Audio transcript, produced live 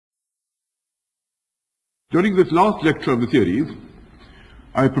During this last lecture of the series,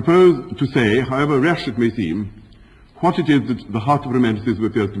 I propose to say, however rash it may seem, what it is that the heart of Romanticism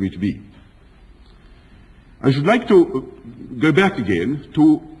appears to me to be. I should like to go back again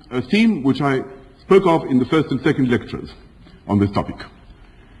to a theme which I spoke of in the first and second lectures on this topic,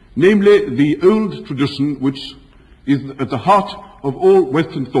 namely the old tradition which is at the heart of all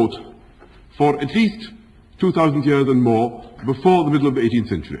Western thought for at least 2,000 years and more before the middle of the 18th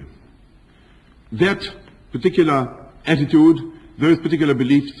century. That particular attitude, those particular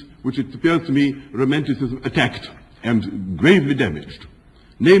beliefs which it appears to me Romanticism attacked and gravely damaged,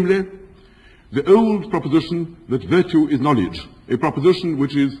 namely the old proposition that virtue is knowledge, a proposition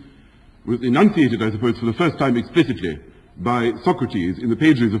which was enunciated, I suppose, for the first time explicitly by Socrates in the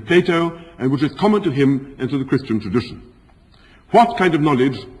pages of Plato, and which is common to him and to the Christian tradition. What kind of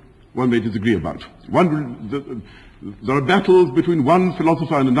knowledge one may disagree about. There are battles between one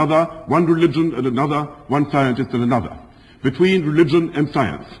philosopher and another, one religion and another, one scientist and another, between religion and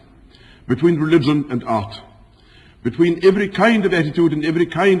science, between religion and art, between every kind of attitude and every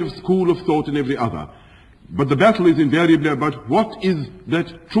kind of school of thought and every other. But the battle is invariably about what is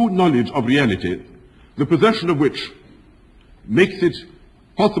that true knowledge of reality, the possession of which makes it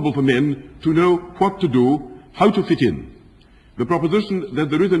possible for men to know what to do, how to fit in. The proposition that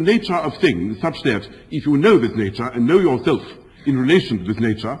there is a nature of things such that if you know this nature and know yourself in relation to this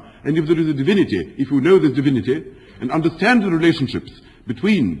nature, and if there is a divinity, if you know this divinity and understand the relationships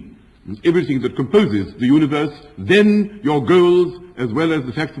between everything that composes the universe, then your goals as well as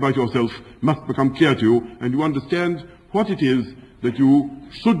the facts about yourself must become clear to you, and you understand what it is that you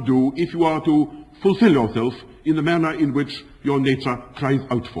should do if you are to fulfill yourself in the manner in which your nature cries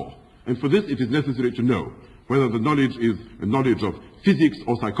out for. And for this it is necessary to know whether the knowledge is a knowledge of physics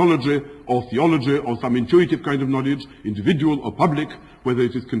or psychology or theology or some intuitive kind of knowledge, individual or public, whether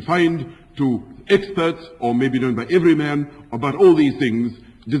it is confined to experts or maybe known by every man. About all these things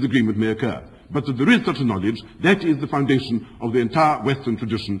disagreement may occur. But that there is such a knowledge, that is the foundation of the entire Western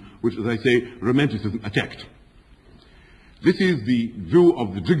tradition, which, as I say, Romanticism attacked. This is the view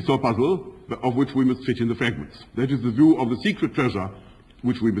of the jigsaw puzzle of which we must fit in the fragments. That is the view of the secret treasure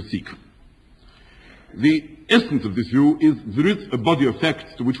which we must seek. The essence of this view is there is a body of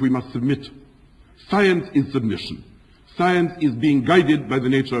facts to which we must submit. Science is submission. Science is being guided by the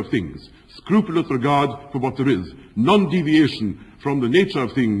nature of things. Scrupulous regard for what there is. Non-deviation from the nature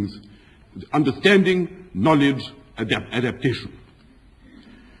of things. Understanding, knowledge, adaptation.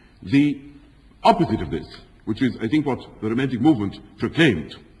 The opposite of this, which is, I think, what the Romantic movement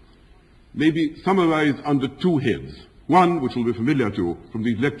proclaimed, may be summarized under two heads. One, which will be familiar to you from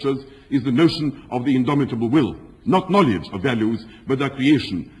these lectures, is the notion of the indomitable will. Not knowledge of values, but their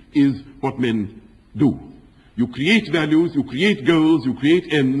creation is what men do. You create values, you create goals, you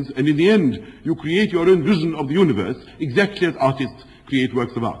create ends, and in the end, you create your own vision of the universe, exactly as artists create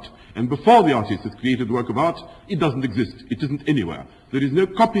works of art. And before the artist has created a work of art, it doesn't exist. It isn't anywhere. There is no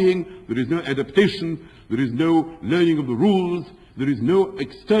copying, there is no adaptation, there is no learning of the rules, there is no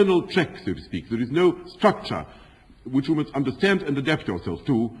external check, so to speak. There is no structure which you must understand and adapt yourself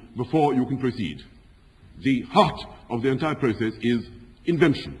to before you can proceed. The heart of the entire process is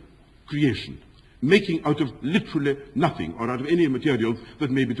invention, creation, making out of literally nothing or out of any materials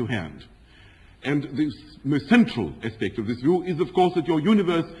that may be to hand. And the most central aspect of this view is, of course, that your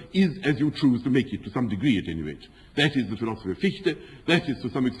universe is as you choose to make it, to some degree at any rate. That is the philosophy of Fichte, that is to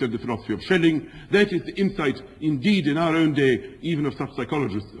some extent the philosophy of Schelling, that is the insight, indeed, in our own day, even of such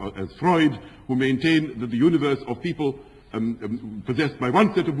psychologists as Freud, who maintain that the universe of people possessed by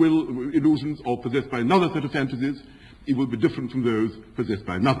one set of will illusions or possessed by another set of fantasies, it will be different from those possessed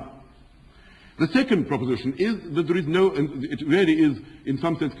by another. The second proposition is that there is no, and it really is in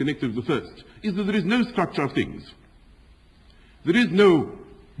some sense connected to the first, is that there is no structure of things. There is no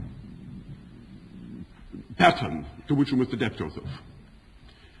pattern to which you must adapt yourself.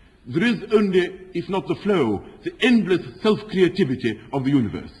 There is only, if not the flow, the endless self-creativity of the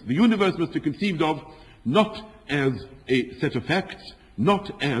universe. The universe must be conceived of not as a set of facts,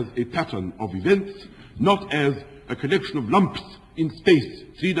 not as a pattern of events, not as a collection of lumps in space,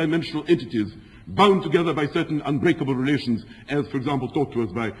 three-dimensional entities bound together by certain unbreakable relations, as, for example, taught to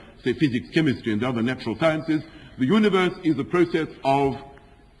us by, say, physics, chemistry, and the other natural sciences. The universe is a process of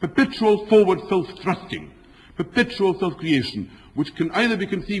perpetual forward self-thrusting, perpetual self-creation, which can either be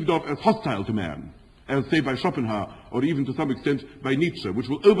conceived of as hostile to man, as, say, by Schopenhauer, or even to some extent by Nietzsche, which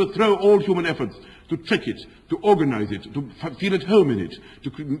will overthrow all human efforts to check it, to organize it, to feel at home in it,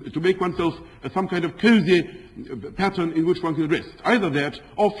 to make oneself some kind of cozy pattern in which one can rest. Either that,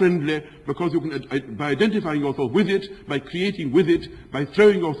 or friendly, because you can, by identifying yourself with it, by creating with it, by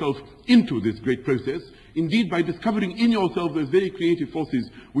throwing yourself into this great process, Indeed, by discovering in yourself those very creative forces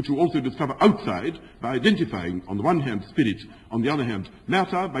which you also discover outside, by identifying, on the one hand, spirit, on the other hand,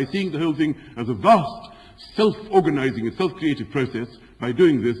 matter, by seeing the whole thing as a vast self-organizing and self-creative process, by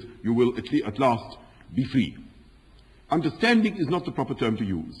doing this, you will at last be free. Understanding is not the proper term to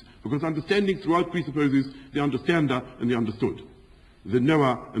use, because understanding throughout presupposes the understander and the understood, the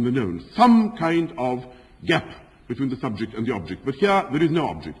knower and the known, some kind of gap between the subject and the object. But here there is no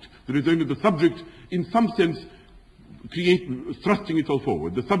object. There is only the subject, in some sense, thrusting itself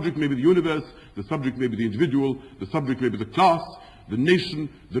forward. The subject may be the universe, the subject may be the individual, the subject may be the class, the nation,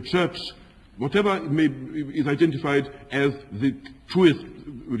 the church, whatever is identified as the truest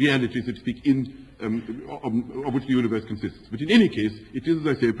reality, so to speak, of which the universe consists. But in any case, it is,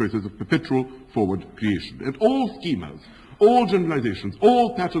 as I say, a process of perpetual forward creation. And all schemas, all generalizations,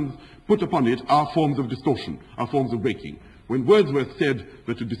 all patterns put upon it are forms of distortion, are forms of breaking. When Wordsworth said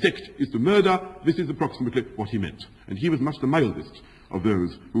that to dissect is to murder, this is approximately what he meant. And he was much the mildest of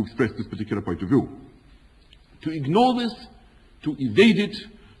those who expressed this particular point of view. To ignore this, to evade it,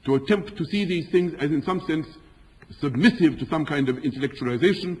 to attempt to see these things as in some sense submissive to some kind of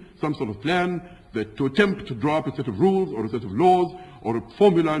intellectualization, some sort of plan, that to attempt to draw up a set of rules or a set of laws or a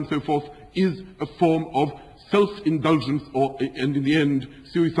formula and so forth is a form of self-indulgence and in the end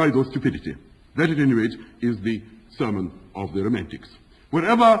suicidal stupidity. That at any rate is the sermon of the Romantics.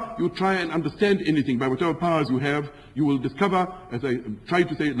 Wherever you try and understand anything by whatever powers you have, you will discover, as I tried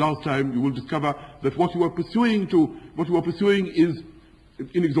to say last time, you will discover that what you are pursuing is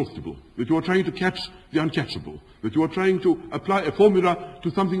inexhaustible, that you are trying to catch the uncatchable, that you are trying to apply a formula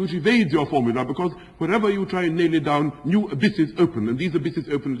to something which evades your formula, because wherever you try and nail it down, new abysses open, and these abysses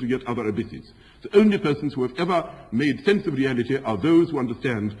open to yet other abysses. The only persons who have ever made sense of reality are those who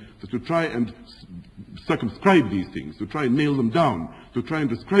understand that to try and circumscribe these things, to try and nail them down, to try and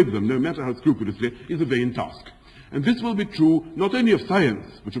describe them, no matter how scrupulously, is a vain task. And this will be true not only of science,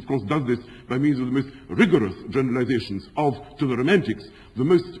 which of course does this by means of the most rigorous generalizations to the Romantics, the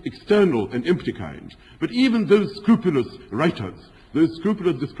most external and empty kind, but even those scrupulous writers, those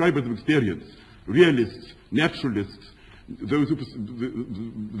scrupulous describers of experience, realists, naturalists, those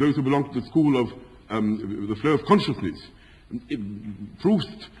who belong to the school of the flow of consciousness,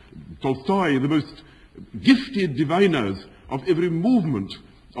 Proust, Tolstoy, the most gifted diviners of every movement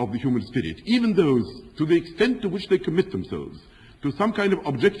of the human spirit, even those, to the extent to which they commit themselves to some kind of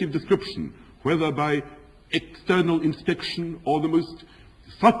objective description, whether by external inspection or the most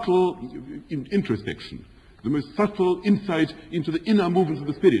subtle introspection, the most subtle insight into the inner movements of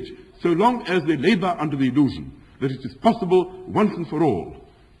the spirit, so long as they labor under the illusion that it is possible once and for all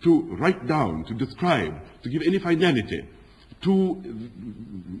to write down, to describe, to give any finality to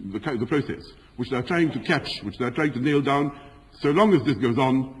the process which they are trying to catch, which they are trying to nail down, so long as this goes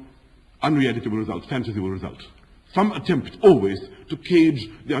on, unreality will result, fantasy will result. Some attempt always to cage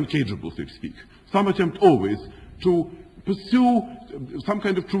the uncageable, so to speak. Some attempt always to pursue some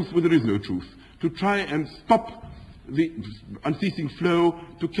kind of truth where there is no truth, to try and stop the unceasing flow,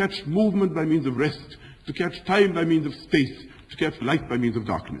 to catch movement by means of rest, to catch time by means of space, to catch light by means of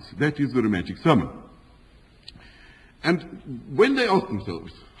darkness. That is the Romantic sermon. And when they ask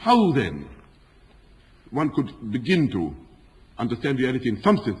themselves, how then one could begin to understand reality in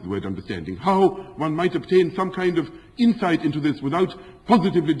some sense of the word understanding, how one might obtain some kind of insight into this without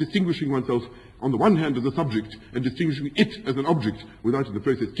positively distinguishing oneself on the one hand as a subject and distinguishing it as an object without in the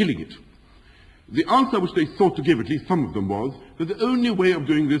process killing it. The answer which they sought to give, at least some of them, was that the only way of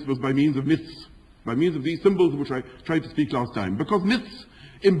doing this was by means of myths, by means of these symbols of which I tried to speak last time, because myths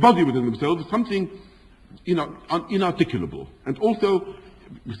embody within themselves something inarticulable, and also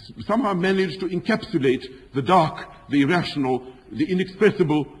somehow manage to encapsulate the dark, the irrational, the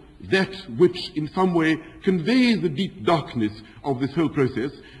inexpressible, that which in some way conveys the deep darkness of this whole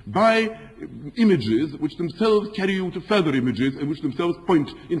process by images which themselves carry you to further images and which themselves point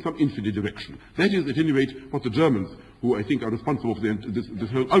in some infinite direction. That is, at any rate, what the Germans, who I think are responsible for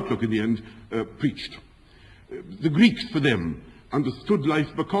this whole outlook in the end, preached. The Greeks, for them, understood life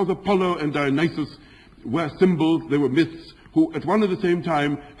because Apollo and Dionysus were symbols, they were myths, who at one and the same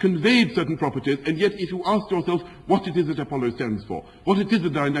time conveyed certain properties, and yet if you ask yourself what it is that Apollo stands for, what it is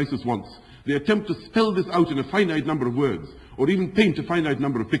that Dionysus wants, the attempt to spell this out in a finite number of words, or even paint a finite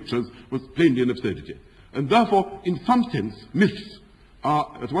number of pictures, was plainly an absurdity. And therefore, in some sense, myths are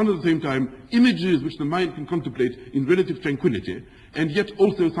at one and the same time images which the mind can contemplate in relative tranquility, and yet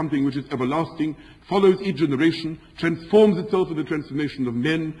also something which is everlasting, follows each generation, transforms itself in the transformation of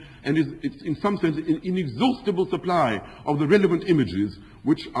men, and is in some sense an inexhaustible supply of the relevant images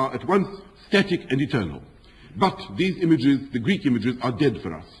which are at once static and eternal. But these images, the Greek images, are dead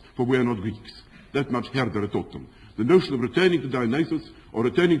for us, for we are not Greeks. That much Herder taught them. The notion of returning to Dionysus or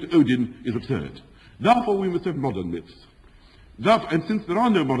returning to Odin is absurd. Therefore, we must have modern myths. And since there are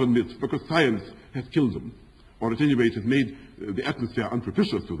no modern myths, because science has killed them, or at any rate has made the atmosphere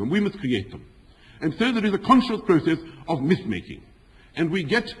unpropitious to them, we must create them. And so there is a conscious process of myth-making. And we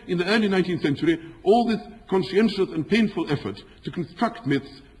get, in the early 19th century, all this conscientious and painful effort to construct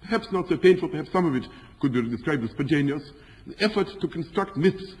myths, perhaps not so painful, perhaps some of it could be described as spontaneous, the effort to construct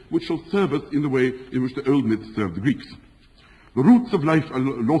myths which shall serve us in the way in which the old myths served the Greeks. The roots of life are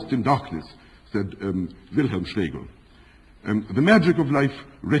lost in darkness, said Wilhelm Schlegel. The magic of life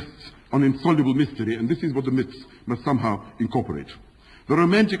rests on insoluble mystery, and this is what the myths must somehow incorporate. The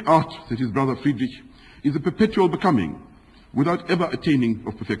romantic art, said his brother Friedrich, is a perpetual becoming, without ever attaining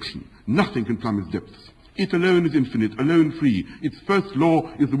of perfection. Nothing can plumb its depths. It alone is infinite, alone free. Its first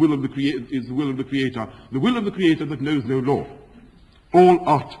law is the will of the Creator, the will of the Creator that knows no law. All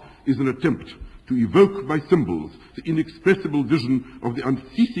art is an attempt to evoke by symbols the inexpressible vision of the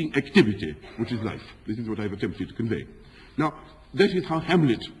unceasing activity which is life. This is what I've attempted to convey. Now, that is how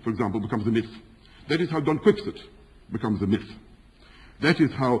Hamlet, for example, becomes a myth. That is how Don Quixote becomes a myth. That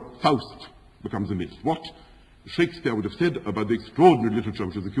is how Faust becomes a myth. What Shakespeare would have said about the extraordinary literature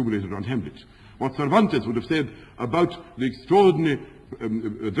which has accumulated around Hamlet, what Cervantes would have said about the extraordinary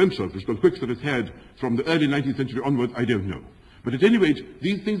adventures which Don Quixote has had from the early 19th century onwards, I don't know. But at any rate,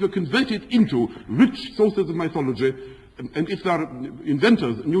 these things were converted into rich sources of mythology, and if their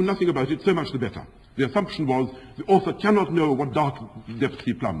inventors knew nothing about it, so much the better. The assumption was the author cannot know what dark depths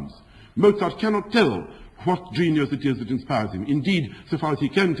he plumbs. Mozart cannot tell what genius it is that inspires him. Indeed, so far as he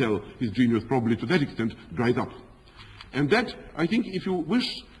can tell, his genius probably to that extent dries up. And that, I think, if you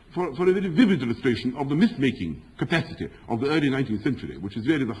wish for a very vivid illustration of the myth-making capacity of the early 19th century, which is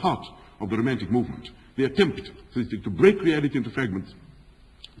really the heart of the Romantic movement, the attempt, so to speak, to break reality into fragments,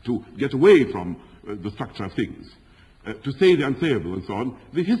 to get away from the structure of things, to say the unsayable and so on,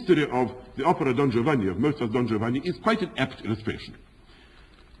 the history of the opera Don Giovanni, of Mozart's Don Giovanni, is quite an apt illustration.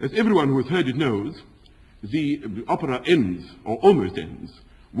 As everyone who has heard it knows, the opera ends, or almost ends,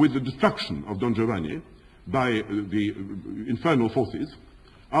 with the destruction of Don Giovanni by the infernal forces.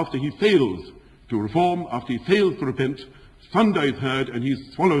 After he fails to reform, after he fails to repent, thunder is heard and he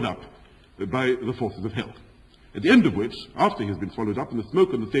is swallowed up by the forces of hell. At the end of which, after he has been swallowed up and the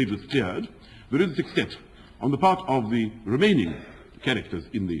smoke on the stage is cleared, there is a sextet on the part of the remaining characters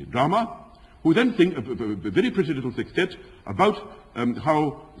in the drama, who then sing a very pretty little sextet about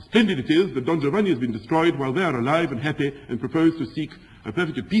how splendid it is that Don Giovanni has been destroyed while they are alive and happy, and propose to seek a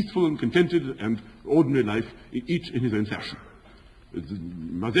perfectly peaceful and contented and ordinary life, each in his own fashion.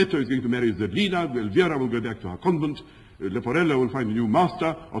 Mazzetto is going to marry Zerlina, Elvira will go back to her convent, Leporello will find a new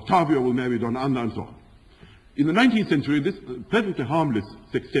master, Ottavio will marry Donna Anna, and so on. In the 19th century, this perfectly harmless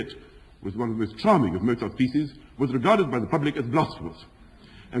sextet, was one of the most charming of Mozart's pieces, was regarded by the public as blasphemous,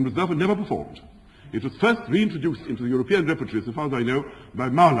 and was therefore never performed. It was first reintroduced into the European repertory, so far as I know, by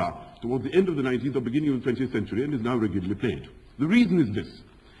Mahler towards the end of the 19th or beginning of the 20th century, and is now regularly played. The reason is this.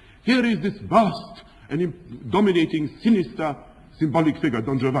 Here is this vast and dominating, sinister, symbolic figure,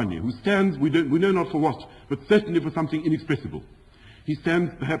 Don Giovanni, who stands, we know not for what, but certainly for something inexpressible. He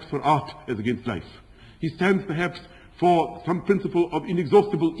stands perhaps for art as against life. He stands perhaps for some principle of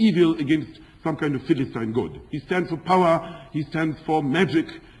inexhaustible evil against some kind of Philistine good. He stands for power, he stands for magic,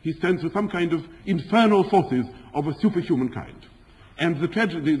 he stands for some kind of infernal forces of a superhuman kind. And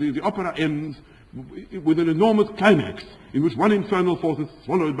the opera ends with an enormous climax in which one infernal force is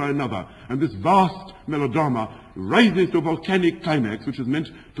swallowed by another, and this vast melodrama rises to a volcanic climax which is meant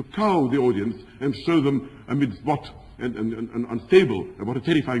to cow the audience and show them amidst what an unstable and what a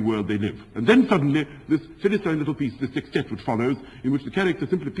terrifying world they live. And then suddenly this Philistine little piece, this sextet which follows, in which the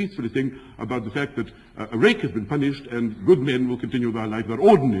characters simply peacefully sing about the fact that a rake has been punished and good men will continue their life, their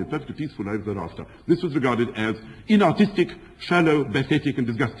ordinary, perfectly peaceful lives thereafter. This was regarded as inartistic, shallow, pathetic, and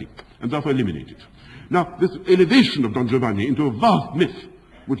disgusting, and therefore eliminated. Now, this elevation of Don Giovanni into a vast myth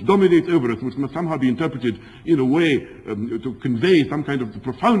which dominates over us, which must somehow be interpreted in a way to convey some kind of the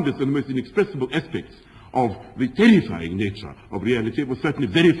profoundest and most inexpressible aspects of the terrifying nature of reality, was certainly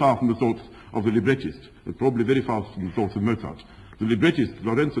very far from the thoughts of the librettist, and probably very far from the thoughts of Mozart. The librettist,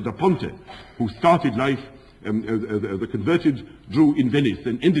 Lorenzo da Ponte, who started life as a converted Jew in Venice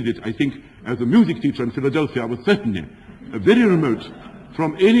and ended it, I think, as a music teacher in Philadelphia, was certainly very remote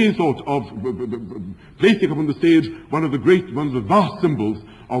from any thought of placing upon the stage one of the vast symbols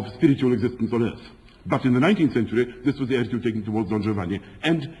of spiritual existence on earth. But in the 19th century, this was the attitude taken towards Don Giovanni,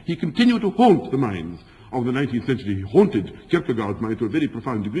 and he continued to haunt the minds of the 19th century. He haunted Kierkegaard's mind to a very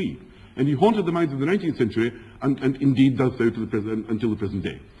profound degree, and he haunted the minds of the 19th century, and indeed does so to until the present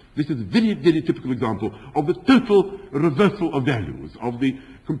day. This is a very, very typical example of the total reversal of values, of the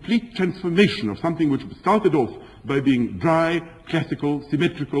complete transformation of something which started off by being dry, classical,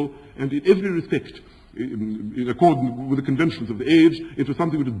 symmetrical, and in every respect in accordance with the conventions of the age, into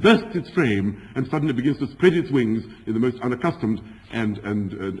something which bursts its frame and suddenly begins to spread its wings in the most unaccustomed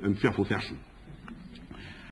and fearful fashion.